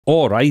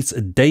Alright,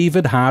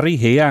 David Harry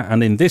here,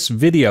 and in this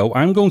video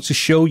I'm going to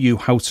show you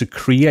how to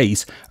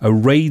create a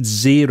RAID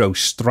 0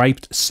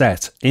 striped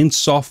set in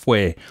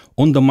software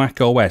under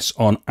macOS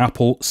on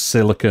Apple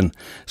Silicon.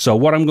 So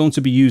what I'm going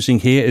to be using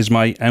here is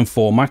my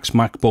M4 Max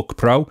MacBook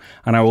Pro,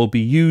 and I will be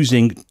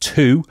using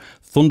two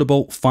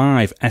Thunderbolt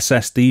 5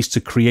 SSDs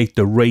to create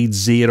the RAID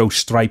 0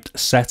 striped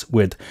set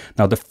with.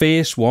 Now the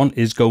first one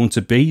is going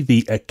to be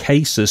the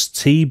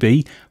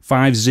ACASIS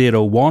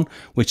TB501,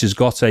 which has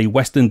got a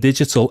Western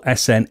Digital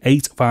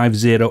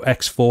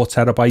SN850X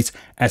 4TB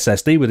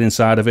SSD with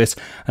inside of it,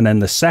 and then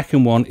the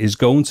second one is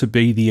going to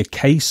be the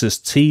ACASIS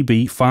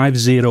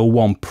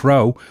TB501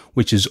 Pro,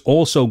 which has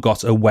also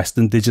got a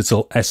Western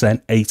Digital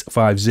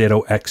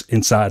SN850X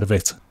inside of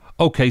it.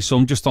 Okay, so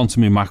I'm just onto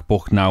my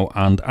MacBook now,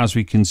 and as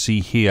we can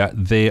see here,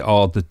 there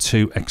are the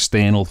two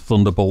external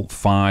Thunderbolt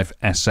 5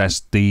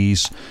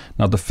 SSDs.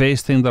 Now, the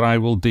first thing that I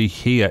will do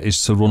here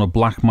is to run a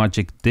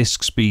Blackmagic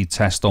disk speed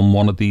test on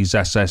one of these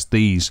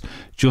SSDs,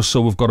 just so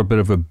we've got a bit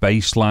of a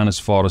baseline as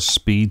far as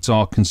speeds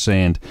are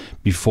concerned,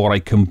 before I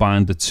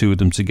combine the two of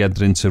them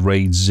together into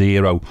RAID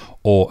 0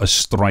 or a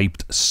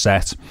striped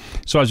set.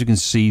 So as you can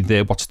see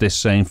there, what's this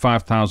saying?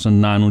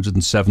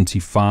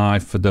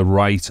 5,975 for the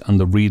write, and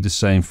the read is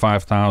saying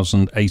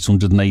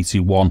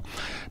 5,881.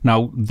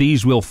 Now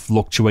these will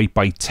fluctuate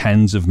by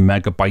tens of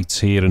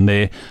megabytes here and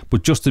there,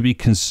 but just to be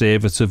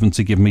conservative and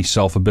to give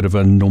myself a bit of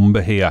a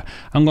number here,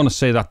 I'm going to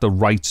say that the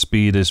write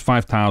speed is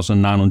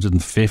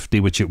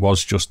 5,950, which it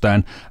was just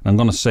then, and I'm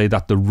going to say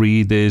that the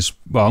read is,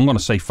 well, I'm going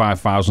to say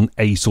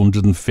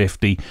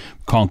 5,850.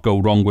 Can't go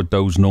wrong with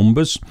those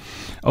numbers.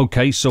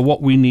 Okay, so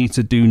what we need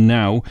to do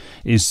now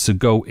is to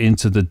go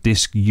into the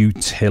disk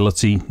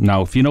utility.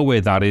 Now, if you know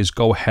where that is,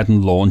 go ahead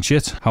and launch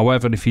it.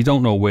 However, if you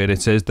don't know where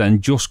it is,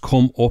 then just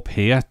come up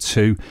here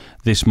to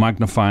this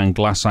magnifying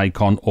glass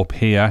icon up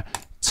here,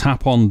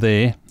 tap on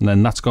there, and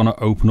then that's going to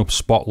open up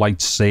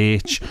Spotlight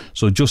Search.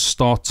 So just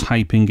start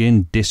typing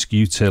in disk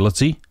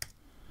utility.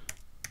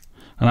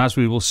 And as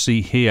we will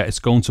see here, it's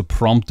going to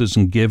prompt us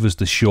and give us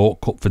the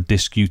shortcut for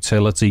disk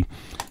utility.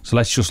 So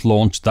let's just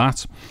launch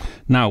that.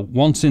 Now,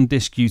 once in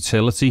disk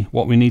utility,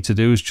 what we need to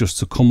do is just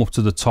to come up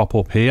to the top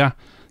up here,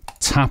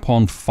 tap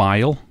on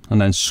File, and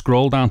then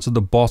scroll down to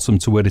the bottom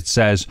to where it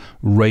says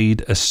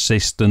RAID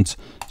Assistant.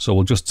 So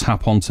we'll just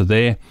tap onto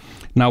there.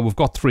 Now we've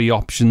got three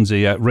options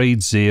here: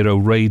 RAID 0,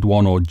 RAID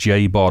 1 or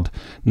JBOD.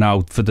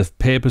 Now for the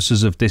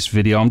purposes of this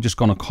video, I'm just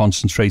going to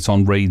concentrate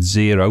on RAID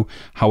 0.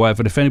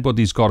 However, if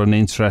anybody's got an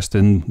interest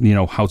in, you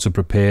know, how to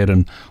prepare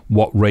and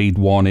what RAID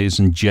 1 is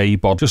and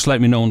JBOD, just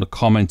let me know in the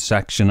comment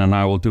section and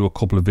I will do a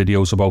couple of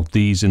videos about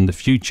these in the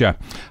future.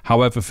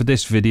 However, for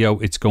this video,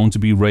 it's going to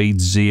be RAID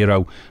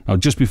 0. Now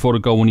just before I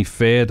go any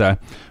further,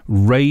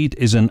 RAID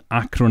is an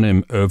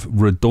acronym of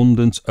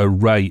Redundant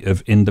Array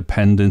of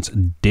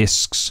Independent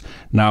Disks.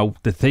 Now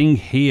the thing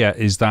here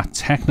is that,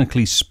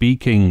 technically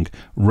speaking,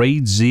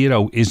 RAID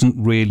 0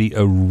 isn't really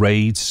a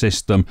RAID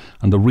system,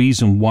 and the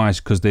reason why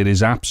is because there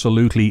is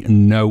absolutely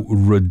no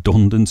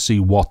redundancy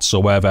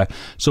whatsoever.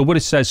 So when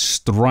it says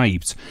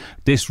striped,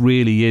 this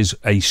really is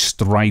a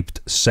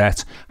striped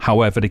set.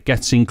 However, it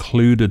gets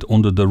included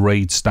under the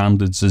RAID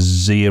standards as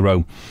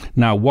 0.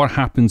 Now what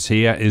happens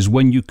here is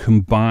when you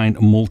combine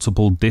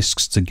multiple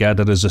disks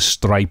together as a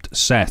striped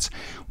set,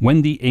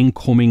 when the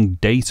incoming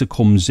data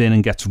comes in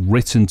and gets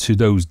written to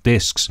those disks,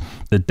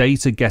 the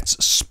data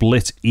gets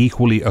split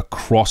equally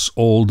across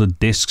all the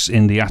disks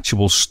in the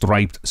actual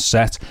striped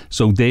set,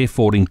 so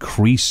therefore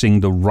increasing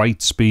the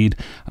write speed.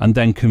 And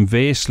then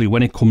conversely,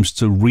 when it comes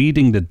to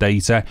reading the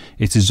data,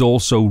 it is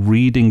also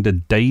reading the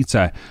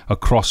data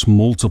across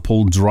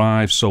multiple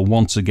drives, so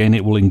once again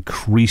it will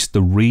increase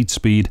the read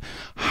speed.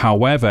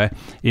 However,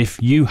 if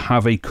you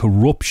have a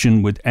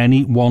corruption with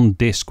any one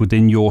disk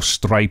within your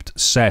striped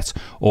set,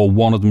 or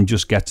one of them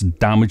just gets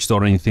damaged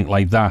or anything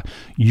like that,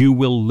 you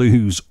will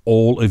lose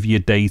all of your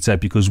data,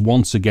 because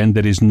once again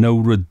there is no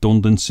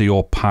redundancy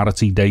or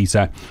parity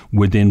data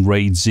within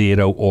RAID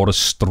 0 or a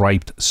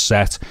striped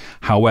set.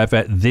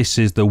 However, this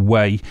is the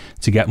way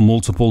to get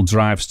multiple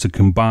drives to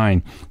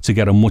combine to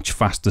get a much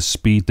faster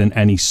speed than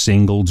any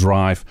single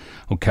drive.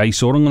 Okay,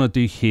 so what I'm going to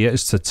do here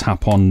is to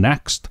tap on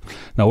Next.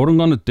 Now what I'm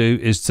going to do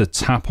is to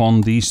tap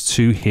on these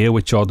two here,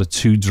 which are the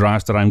two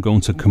drives that I'm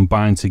going to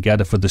combine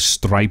together for the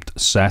striped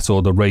set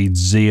or the RAID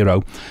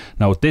 0.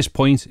 Now at this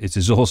point, it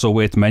is also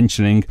worth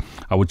mentioning,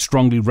 I would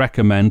strongly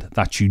recommend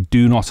that you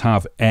do not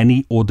have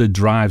any other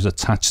drives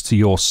attached to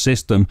your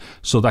system,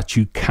 so that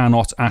you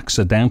cannot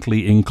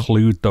accidentally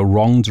include the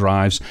wrong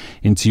drives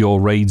into your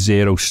RAID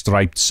 0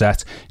 striped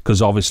set, because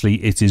obviously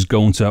it is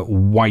going to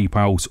wipe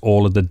out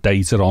all of the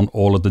data on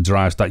all of the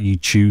drives that you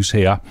choose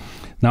here.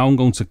 Now I'm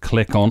going to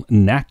click on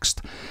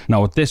next.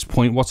 Now at this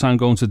point, what I'm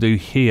going to do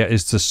here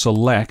is to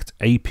select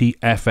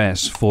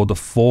APFS for the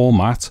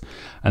format.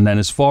 And then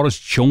as far as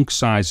chunk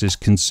size is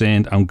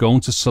concerned, I'm going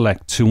to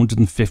select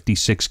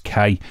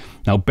 256K.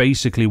 Now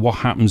basically what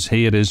happens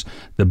here is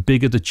the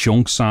bigger the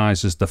chunk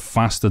size is, the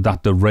faster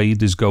that the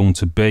RAID is going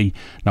to be.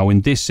 Now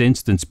in this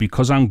instance,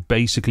 because I'm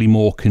basically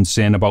more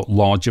concerned about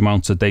large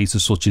amounts of data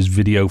such as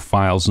video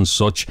files and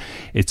such,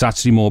 it's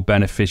actually more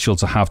beneficial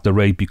to have the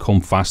RAID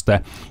become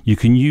faster. You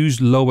can use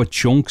lower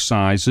chunk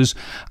sizes,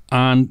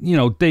 and you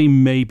know, they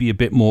may be a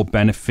bit more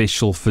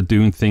beneficial for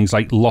doing things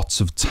like lots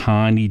of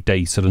tiny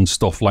data and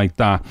stuff like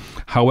that.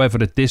 However,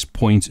 at this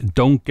point,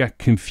 don't get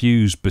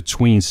confused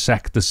between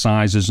sector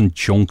sizes and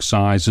chunk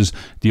sizes.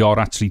 They are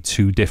actually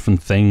two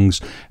different things.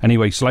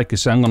 Anyway, so like I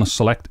said, I'm going to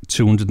select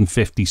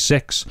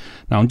 256.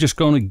 Now I'm just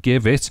going to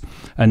give it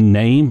a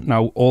name.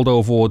 Now, although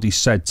I've already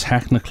said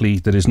technically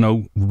there is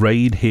no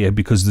RAID here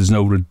because there's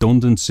no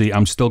redundancy,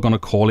 I'm still going to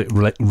call it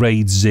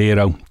RAID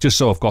 0, just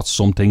so I've got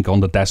something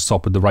on the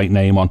desktop with the right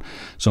name on.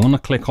 So I'm going to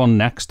click on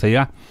next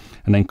here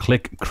and then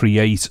click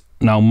create.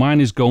 Now mine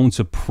is going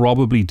to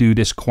probably do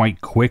this quite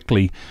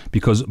quickly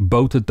because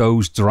both of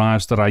those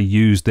drives that I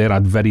used there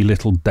had very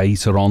little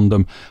data on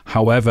them.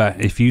 However,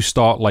 if you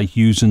start like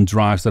using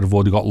drives that have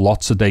already got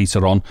lots of data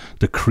on,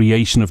 the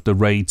creation of the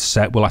RAID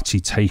set will actually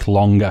take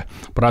longer.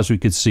 But as we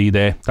could see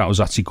there, that was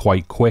actually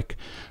quite quick.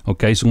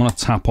 Okay, so I'm going to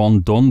tap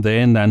on done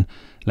there, and then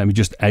let me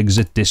just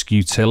exit disk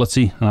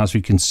utility, and as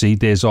we can see,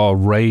 there's our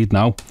RAID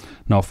now.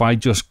 Now if I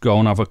just go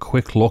and have a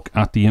quick look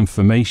at the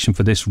information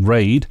for this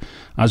RAID,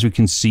 as we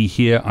can see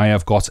here, I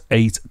have got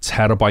 8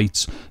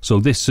 terabytes. So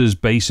this has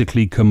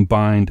basically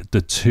combined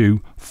the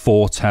two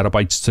 4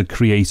 terabytes to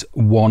create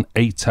one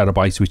 8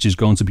 terabytes, which is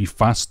going to be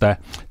faster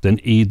than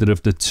either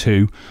of the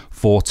two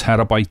 4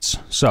 terabytes.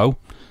 So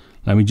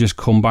let me just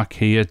come back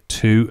here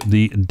to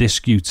the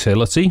disk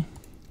utility,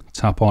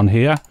 tap on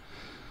here.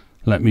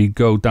 Let me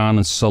go down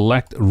and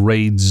select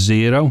RAID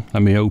 0.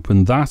 Let me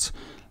open that.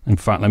 In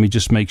fact, let me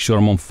just make sure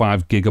I'm on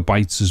 5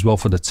 gigabytes as well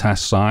for the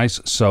test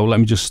size. So let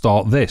me just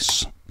start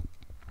this.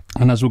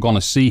 And as we're going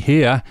to see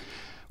here,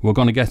 we're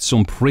going to get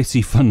some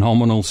pretty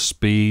phenomenal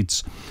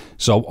speeds.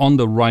 So on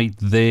the right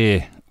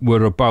there,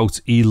 we're about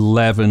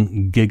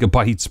 11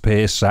 gigabytes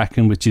per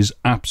second, which is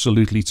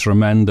absolutely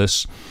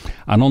tremendous.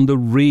 And on the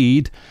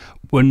read,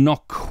 we're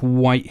not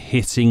quite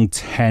hitting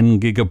 10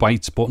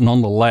 gigabytes, but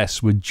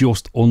nonetheless, we're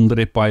just under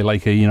it by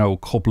like a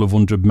couple of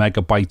hundred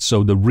megabytes.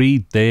 So the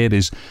read there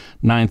is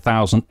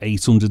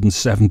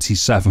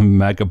 9,877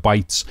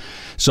 megabytes.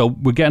 So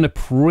we're getting a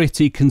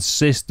pretty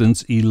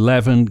consistent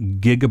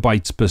 11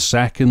 gigabytes per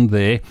second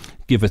there,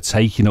 give or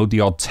take, the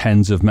odd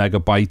tens of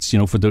megabytes,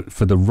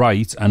 for the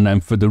write, and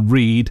then for the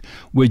read,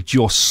 we're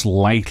just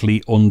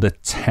slightly under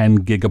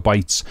 10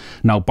 gigabytes.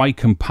 Now, by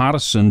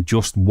comparison,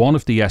 just one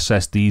of the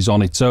SSDs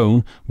on its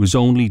own was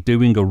only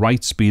doing a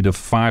write speed of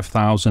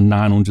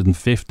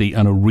 5,950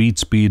 and a read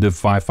speed of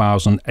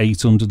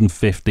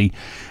 5,850.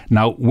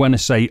 Now, when I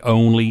say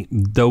only,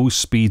 those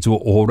speeds were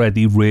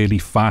already really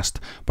fast,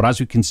 but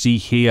as you can see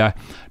here,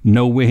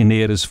 nowhere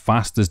near as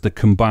fast as the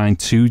combined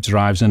two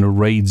drives in a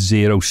RAID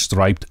 0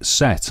 striped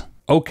set.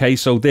 Okay,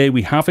 so there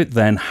we have it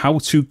then, how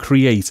to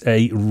create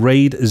a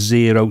RAID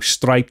 0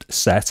 striped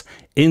set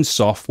in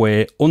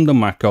software under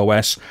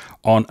macOS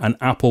on an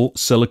Apple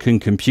Silicon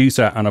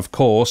computer. And of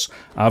course,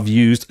 I've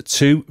used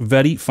two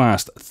very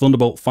fast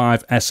Thunderbolt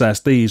 5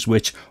 SSDs,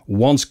 which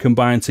once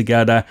combined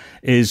together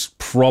is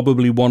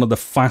probably one of the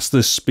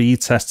fastest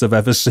speed tests I've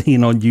ever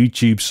seen on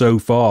YouTube so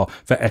far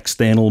for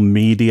external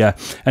media.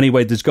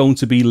 Anyway, there's going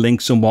to be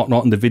links and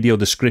whatnot in the video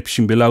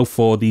description below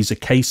for these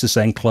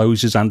ACASIS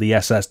enclosures and the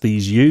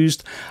SSDs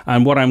used.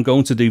 And what I'm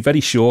going to do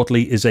very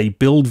shortly is a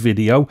build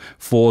video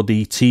for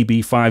the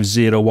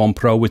TB501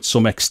 Pro with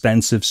some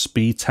extensive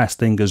speed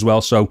testing as well.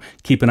 So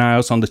keep an eye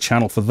out on the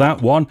channel for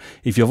that one.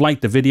 If you've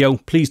liked the video,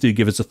 please do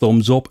give us a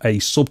thumbs up. A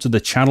sub to the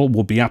channel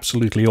would be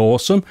absolutely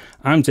awesome.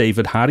 I'm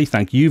David Harry.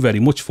 Thank you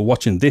very much for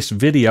watching this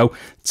video.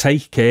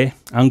 Take care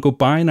and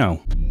goodbye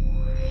now.